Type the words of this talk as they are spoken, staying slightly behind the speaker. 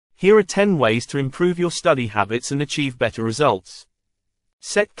Here are 10 ways to improve your study habits and achieve better results.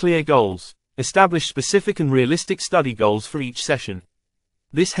 Set clear goals. Establish specific and realistic study goals for each session.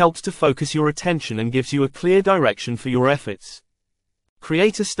 This helps to focus your attention and gives you a clear direction for your efforts.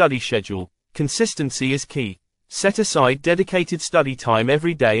 Create a study schedule. Consistency is key. Set aside dedicated study time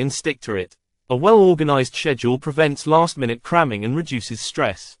every day and stick to it. A well-organized schedule prevents last-minute cramming and reduces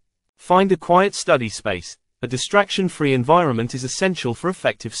stress. Find a quiet study space. A distraction-free environment is essential for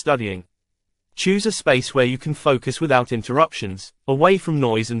effective studying. Choose a space where you can focus without interruptions, away from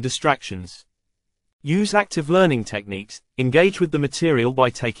noise and distractions. Use active learning techniques. Engage with the material by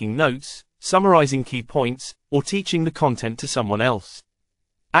taking notes, summarizing key points, or teaching the content to someone else.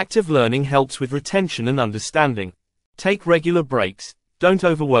 Active learning helps with retention and understanding. Take regular breaks. Don't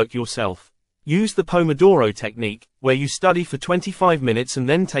overwork yourself. Use the Pomodoro technique, where you study for 25 minutes and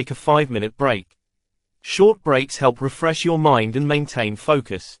then take a 5-minute break. Short breaks help refresh your mind and maintain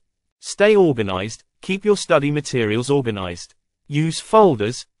focus. Stay organized. Keep your study materials organized. Use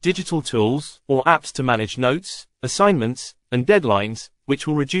folders, digital tools, or apps to manage notes, assignments, and deadlines, which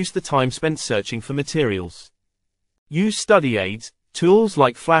will reduce the time spent searching for materials. Use study aids. Tools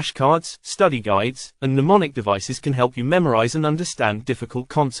like flashcards, study guides, and mnemonic devices can help you memorize and understand difficult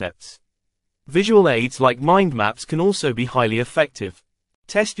concepts. Visual aids like mind maps can also be highly effective.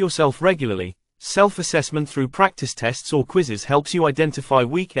 Test yourself regularly. Self-assessment through practice tests or quizzes helps you identify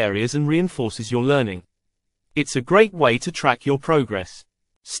weak areas and reinforces your learning. It's a great way to track your progress.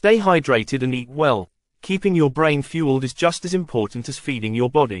 Stay hydrated and eat well. Keeping your brain fueled is just as important as feeding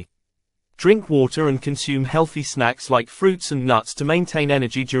your body. Drink water and consume healthy snacks like fruits and nuts to maintain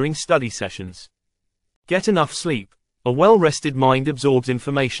energy during study sessions. Get enough sleep. A well-rested mind absorbs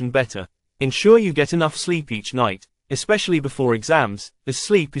information better. Ensure you get enough sleep each night, especially before exams, as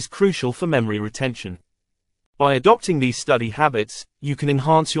sleep is crucial for memory retention. By adopting these study habits, you can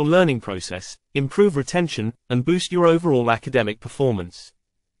enhance your learning process, improve retention, and boost your overall academic performance.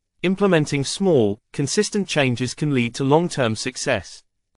 Implementing small, consistent changes can lead to long-term success.